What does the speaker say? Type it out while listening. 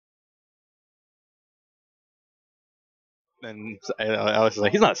And I was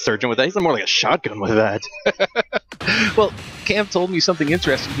like, he's not a surgeon with that. He's more like a shotgun with that. Well, Cam told me something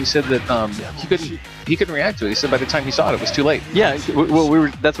interesting. He said that he couldn't react to it. He said by the time he saw it, it was too late. Yeah,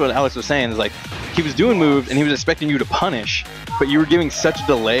 well, that's what Alex was saying. Is like he was doing moves and he was expecting you to punish, but you were giving such a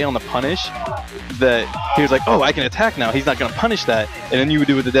delay on the punish that he was like, oh, I can attack now. He's not going to punish that, and then you would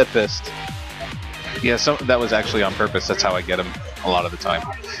do it with the dead fist. Yeah, so that was actually on purpose. That's how I get him a lot of the time.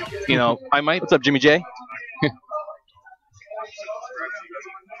 You know, I might. What's up, Jimmy J?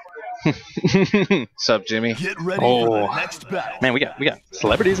 Sup, Jimmy? Get ready for the next battle. Man, we got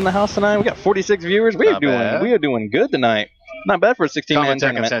celebrities in the house tonight. We got 46 viewers. We are doing good tonight. Not bad for a 16-man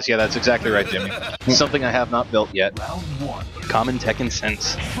tournament. Sense. Yeah, that's exactly right, Jimmy. Something I have not built yet. Common Tekken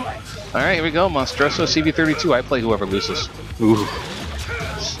sense. All right, here we go. Monstroso CV32. I play whoever loses. Ooh.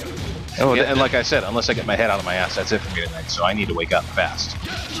 Oh, yeah, and like I said, unless I get my head out of my ass, that's it for me tonight. So I need to wake up fast.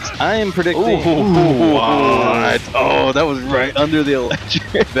 I am predicting. What? Oh, that was right under the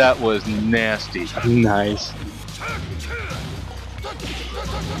electric. That was nasty. Nice.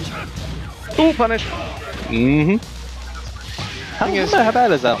 Ooh, punish. Mm-hmm. How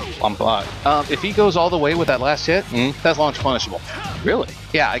bad is that on block? If he goes all the way with that last hit, that's launch punishable. Really?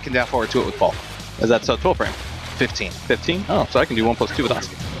 Yeah, I can dash forward to it with ball. Is that so 12 frame? 15. 15? Oh, so I can do 1+2 with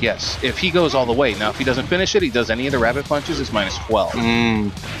Oscar. Yes, if he goes all the way. Now, if he doesn't finish it, he does any of the rabbit punches, it's minus 12.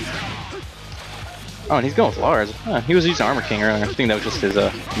 Oh, and he's going with Lars. He was using Armor King earlier. I think that was just his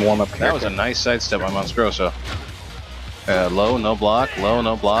warm-up character. That was a nice sidestep on Monstroso. Low, no block. Low,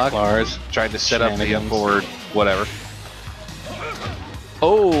 no block. Lars tried to set up the up forward, whatever.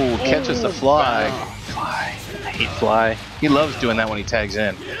 Oh, catches the fly. Fly. I hate fly. He loves doing that when he tags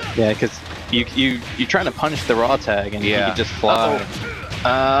in. Yeah, because you're trying to punish the raw tag and you can just fly.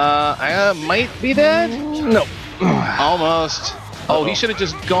 I might be dead? No. Almost. Oh, he should have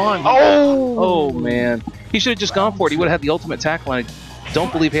just gone. Oh, man. He should have just gone for it. He would have had the ultimate tackle, and I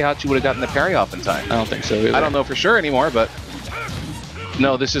don't believe Heihachi would have gotten the parry off in time. I don't think so either. I don't know for sure anymore, but...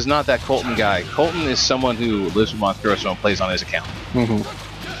 No, this is not that Colton guy. Colton is someone who lives with Monstroso and plays on his account.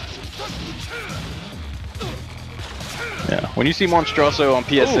 Yeah, when you see Monstroso on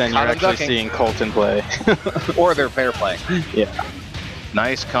PSN, you're actually seeing Colton play. Or they're pair playing. Yeah.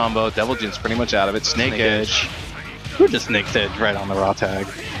 Nice combo. Devil Jin's pretty much out of it. Snake Edge. Who just Snake's Edge right on the raw tag?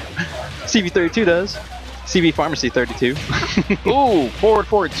 CV32 does. CV Pharmacy 32. Ooh,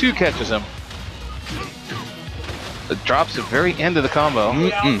 forward 2 catches him. It drops at the very end of the combo.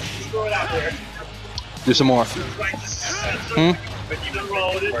 Do some more.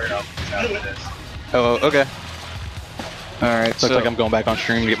 Oh, okay. Alright, looks like I'm going back on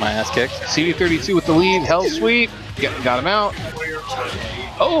stream to get my ass kicked. CV32 with the lead. Hell sweep. Got him out.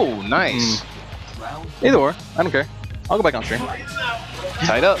 Oh, nice. Either or. I don't care. I'll go back on stream.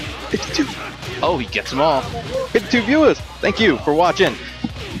 Tied up. 52. Oh, he gets them all. 52 viewers. Thank you for watching.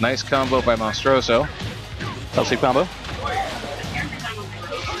 Nice combo by Monstroso. LC combo.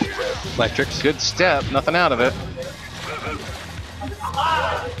 Electrics. Good step. Nothing out of it.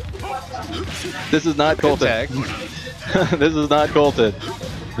 This is not Colton. This is not Colton.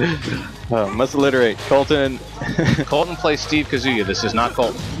 Must alliterate. Colton. Colton plays Steve Kazuya. This is not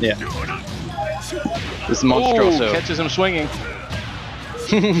Colton. Yeah. This is Monstroso. Ooh, catches him swinging.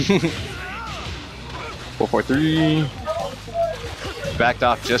 4-4-3. Backed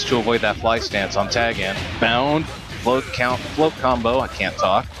off just to avoid that fly stance on tag in. Bound. Float combo. I can't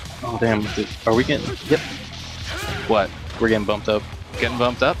talk. Oh damn! Are we getting? Yep. What? We're getting bumped up. Getting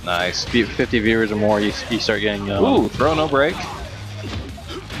bumped up. Nice. 50 viewers or more, you start getting. Ooh, throw no break.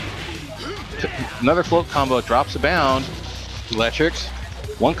 Another float combo drops a bound. Electrics.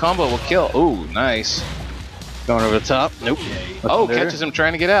 One combo will kill. Ooh, nice. Going over the top. Nope. Oh, catches him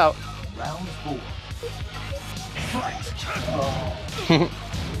trying to get out.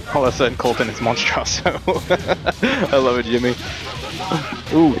 All of a sudden, Colton is Monstroso. I love it, Jimmy.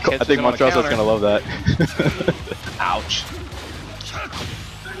 Ooh, I think Monstroso's gonna love that. Ouch.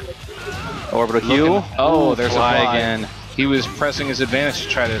 Orbital heal. Oh, there's a fly again. He was pressing his advantage to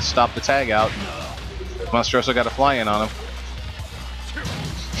try to stop the tag out. Monstroso got a fly in on him.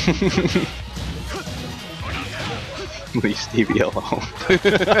 Leave Stevie alone. Is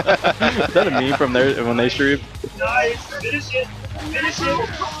that a meme from there when they stream? Nice. Finish it. Finish it.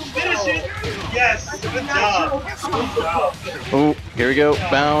 Finish it. Yes. Good job. Oh, here we go.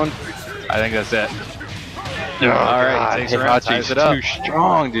 Bound. I think that's it. Oh, all right, takes around, ties it up. Too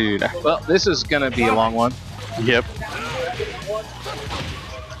strong, dude. Well, this is gonna be a long one. Yep.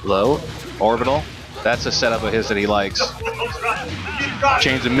 Low, orbital. That's a setup of his that he likes.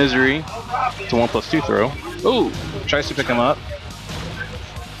 Chains of Misery to 1+2 throw. Ooh, tries to pick him up.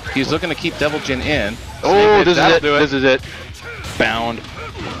 He's looking to keep Devil Jin in. Oh, this is it. Do it. This is it. Bound.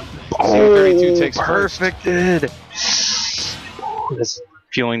 CV32 takes perfected. That's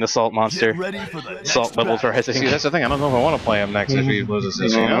fueling the salt monster. Get ready for the next Salt levels battle. rising. See, that's the thing. I don't know if I want to play him next if he loses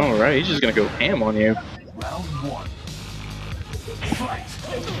this. You know? All right, he's just gonna go ham on you. Round one. Fight.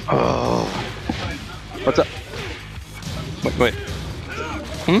 Oh. What's up? Wait.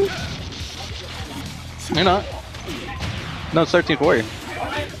 You're not. No, it's 13th Warrior.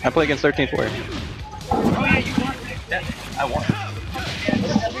 I play against 13th Warrior. Oh yeah, you won. I won.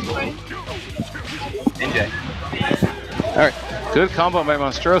 NJ. Alright. Good combo by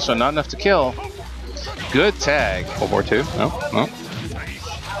Monstroso. Not enough to kill. Good tag. World War II. No.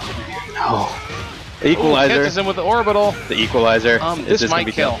 Oh. Ooh, Equalizer. catches him with the orbital. The equalizer. Is This might gonna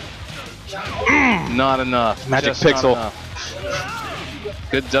be kill. Not enough. Magic Just not pixel. enough.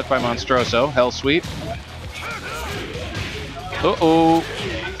 Good duck by Monstroso. Hell sweep. Uh-oh.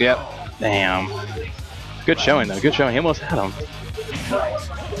 Yep. Damn. Good showing though. Good showing. He almost had him.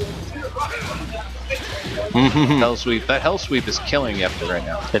 Hell sweep. That hell sweep is killing Yepter right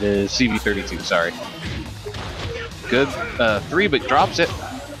now. It is. CV32, sorry. Good 3, but drops it.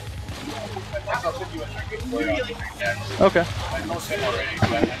 Okay.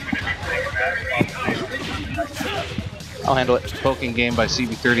 I'll handle it. Poking game by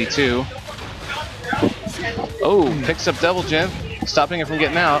CV32. Oh, picks up Devil Gin, stopping it from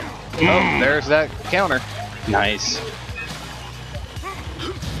getting out. Oh, there's that counter. Nice.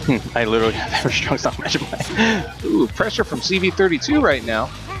 I literally have never strong stop match in my. Ooh, pressure from CV32 right now.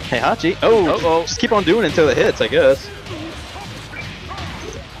 Heihachi. Oh, just keep on doing it until it hits, I guess.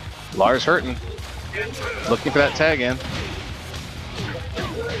 Lars hurting. Looking for that tag in.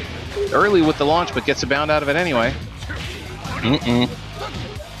 Early with the launch, but gets a bound out of it anyway.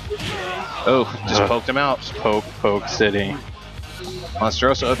 Oh, just poked him out. Poke City.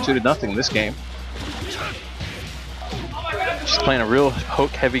 Monstroso up 2-0 this game. Just playing a real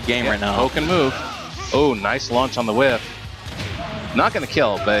poke-heavy game right now. Poke and move. Oh, nice launch on the whiff. Not going to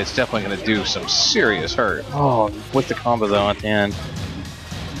kill, but it's definitely going to do some serious hurt. Oh, what's the combo though at the end?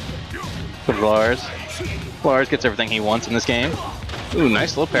 With Lars. Lars gets everything he wants in this game. Ooh,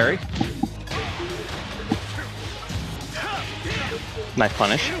 nice little parry. Nice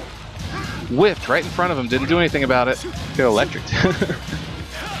punish. Whipped right in front of him, didn't do anything about it. Good electric.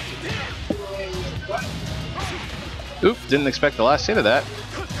 Oop, didn't expect the last hit of that.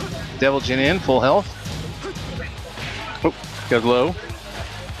 Devil Gin in, full health. Oh, goes low.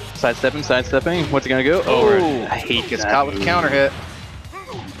 Sidestepping. What's it gonna go? Oh, I hate gets that caught with a move. counter hit.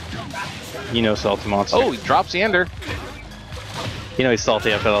 You know salty monster. Oh, he drops the ender. You know he's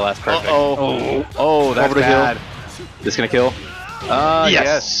salty after the last perfect. Oh, that's Over the bad. hill. This gonna kill?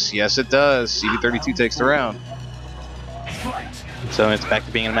 Yes, it does. CV32 takes the round. So it's back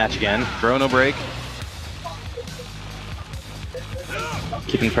to being in a match again. Chrono break.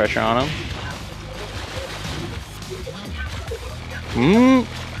 Keeping pressure on him.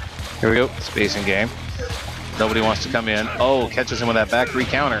 Here we go. Spacing game. Nobody wants to come in. Oh, catches him with that back 3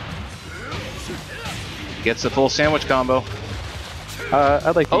 counter. Gets the full sandwich combo.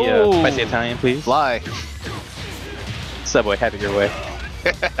 I'd like the spicy Italian, please. Fly. Subway, have it your way.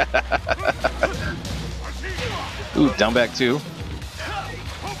 Ooh, down back 2.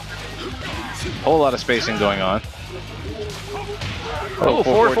 Whole lot of spacing going on. Oh,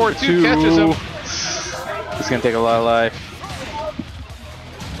 4-4-2 catches him. It's gonna take a lot of life.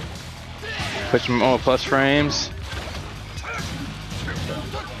 Push him. Oh, plus frames.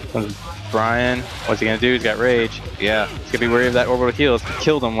 Bryan, what's he gonna do? He's got rage. Yeah, He's gonna be worried of that orbital heal. It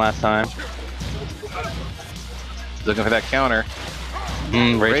killed him last time. looking for that counter.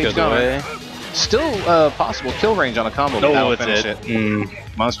 Rage goes gone. away. Still possible kill range on a combo. but that'll finish it.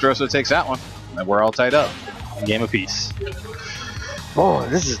 Monstroso takes that one. And we're all tied up. Game of peace. Oh,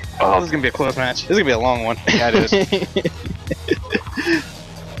 this is gonna be a close match. This is gonna be a long one. Yeah, it is.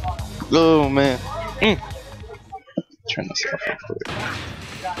 Oh man. Turn this off real quick.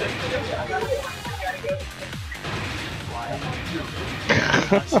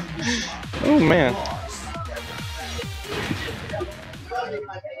 Oh man.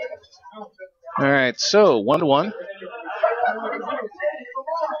 All right, so 1-1.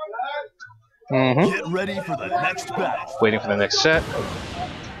 Get ready for the next battle. Waiting for the next set.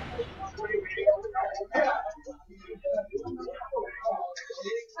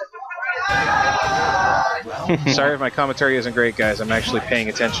 Sorry if my commentary isn't great, guys. I'm actually paying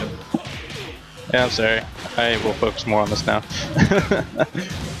attention. Yeah, I'm sorry. I will focus more on this now.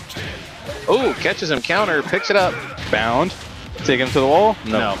 Oh, catches him, counter, picks it up. Bound. Take him to the wall?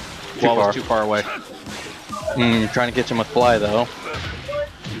 No. Too Wall far. was too far away. Trying to catch him with fly though.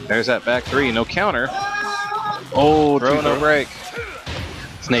 There's that back 3, no counter. Oh, Throw no break.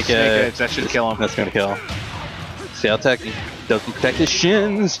 Snake Snake edge. That should kill him. That's gonna kill. See how Tekken doesn't protect his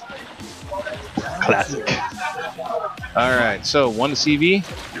shins. Classic. All right, so 1 to CV.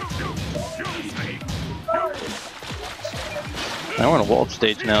 Now we're on a walled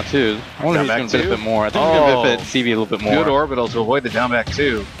stage now too. I wonder Down who's back gonna benefit two? more. I think he's gonna benefit CV a little bit more. Good orbital to avoid the down back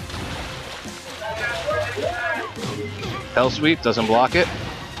 2. Hell sweep doesn't block it.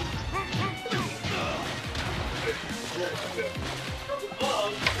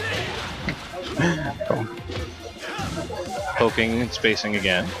 Poking and spacing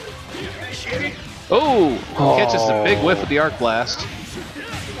again. Oh! Catches the big whiff with the arc blast.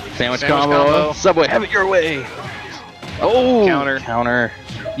 Sandwich combo. combo. Subway, have it your way. Oh, Counter.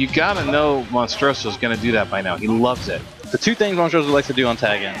 You gotta know Monstroso's gonna do that by now. He loves it. The two things Monstroso likes to do on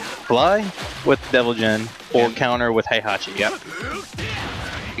Tekken: fly with Devil Jin or counter with Heihachi. Yep.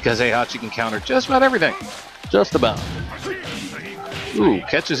 Because Heihachi can counter just about everything. Just about. Ooh,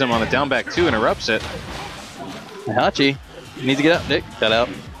 catches him on the down back 2, interrupts it. Heihachi needs to get up. Nick, that out.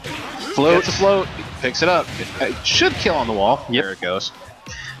 Float. Gets a float. Picks it up. It should kill on the wall. Yep. There it goes.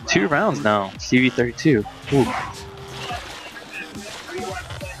 2 rounds now. CV32. Ooh.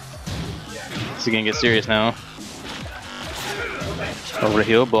 This is gonna get serious now. Over the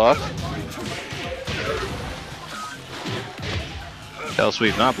heel, block. Hell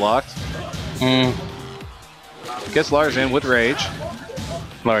sweep not blocked. Mm. Gets Lars in with rage.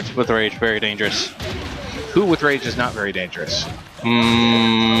 Large with rage, very dangerous. Who with rage is not very dangerous?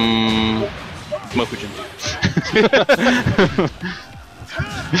 Mokujin.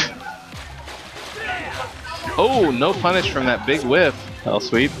 Oh, no punish from that big whiff. Hell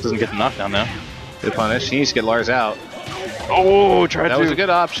sweep, doesn't get the knockdown though. Good punish. He needs to get Lars out. Oh, tried That to. was a good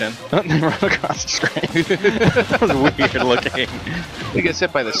option. They run across the screen. That was weird looking. He gets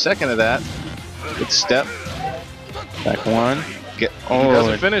hit by the second of that. Good step. Back one. He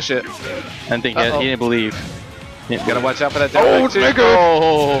doesn't finish it. I think he didn't believe. Gotta watch out for that down back too.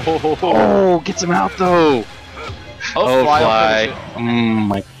 Oh, gets him out though. Oh, fly.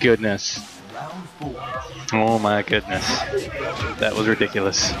 My goodness. Oh my goodness. That was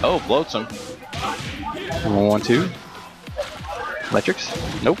ridiculous. Oh, floats him. 1, 2. Electrics?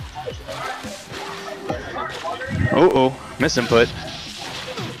 Nope. Oh, misinput.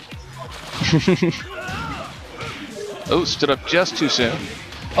 Oh, stood up just too soon.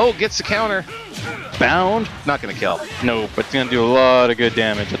 Oh, gets the counter. Bound? Not gonna kill. No, but it's gonna do a lot of good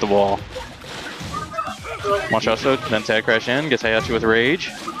damage at the wall. Monstroso, then tag crash in, gets Heihachi with rage.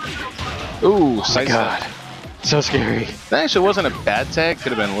 Ooh, Oh my god. So scary. That actually wasn't a bad tag.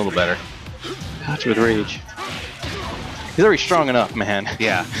 Could have been a little better. Heihachi with rage. He's already strong enough, man.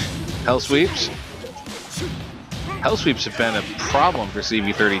 Yeah. Hell sweeps. Hell sweeps have been a problem for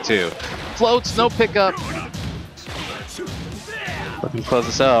CV32. Floats, no pickup. Let him close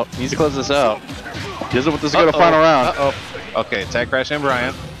this out. He needs to close this out. He doesn't want this to go to final round. Okay, tag crash in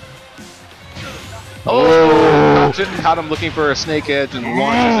Bryan. Oh! Caught him looking for a snake edge and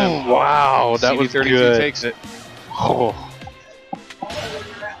launches him. Wow, that was CV32 good. takes it. Oh,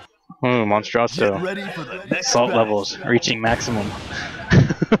 Monstroso. Get ready for the next Salt battle. levels reaching maximum.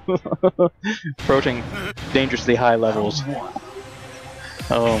 Approaching dangerously high levels.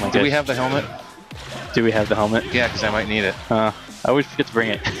 Oh my god. Do we have the helmet? Do we have the helmet? Yeah, because I might need it. I always forget to bring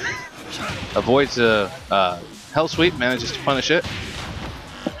it. Avoids a hell sweep, manages to punish it.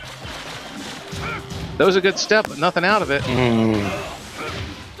 That was a good step, but nothing out of it.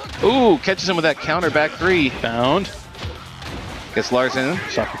 Ooh, catches him with that counter back 3. Bound. Gets Lars in.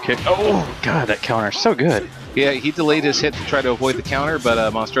 Soccer kick. Oh god, that counter so good. Yeah, he delayed his hit to try to avoid the counter, but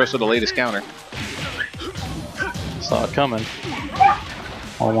Monstroso delayed his counter. Saw it coming.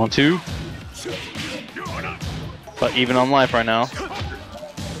 All 1, 2. But even on life right now.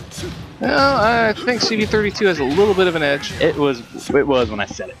 Well, I think CV32 has a little bit of an edge. It was when I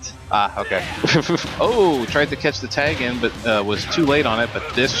said it. Ah, okay. Oh, tried to catch the tag in, but was too late on it, but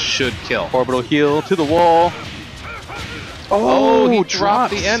this should kill. Orbital heel to the wall. Oh, he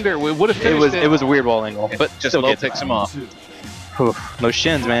dropped the ender. We would have finished it. It was a weird wall angle, but just still low gets picks him off. Oof, those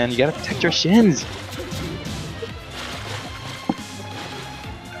shins, man. You gotta protect your shins.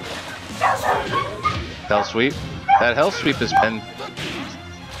 Hell sweep. That hell sweep has been...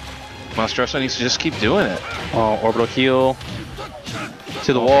 Monstroso needs to just keep doing it. Oh, orbital heel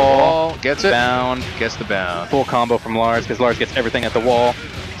to the wall. Gets it. Bound. Gets the bound. Full combo from Lars because Lars gets everything at the wall.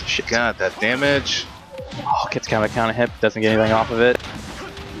 Shit. God, that damage. Oh, gets kind of a counter hit. Doesn't get anything off of it.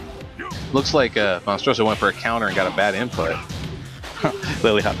 Looks like Monstroso went for a counter and got a bad input.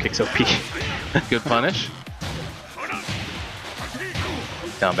 Lily hop kicks OP. Good punish.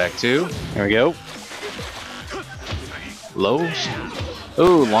 Down back 2. There we go. Lows.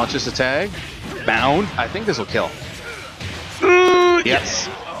 Ooh, launches the tag. Bound. I think this will kill. Yes.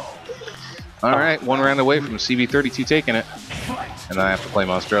 All right, 1 round away from CV32 taking it. And then I have to play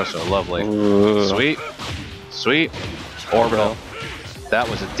Monstroso. Lovely. Ooh. Sweet. Sweet. Orbital. That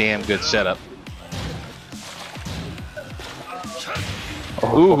was a damn good setup.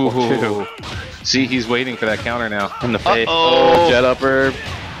 Ooh. See, he's waiting for that counter now. In the face. Uh-oh. Oh, jet upper.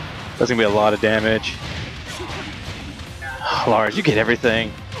 That's gonna be a lot of damage. Lars, you get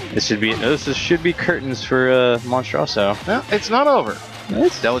everything. This should be curtains for Monstroso. No, it's not over.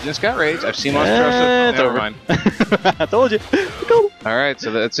 Diligence got rage. I've seen Monstroso. It's Never over. mind. I told you. All right,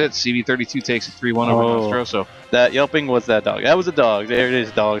 so that's it. CV32 takes it 3-1 over Monstroso. That yelping was that dog. That was a dog. There it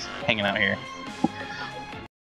is, dogs hanging out here.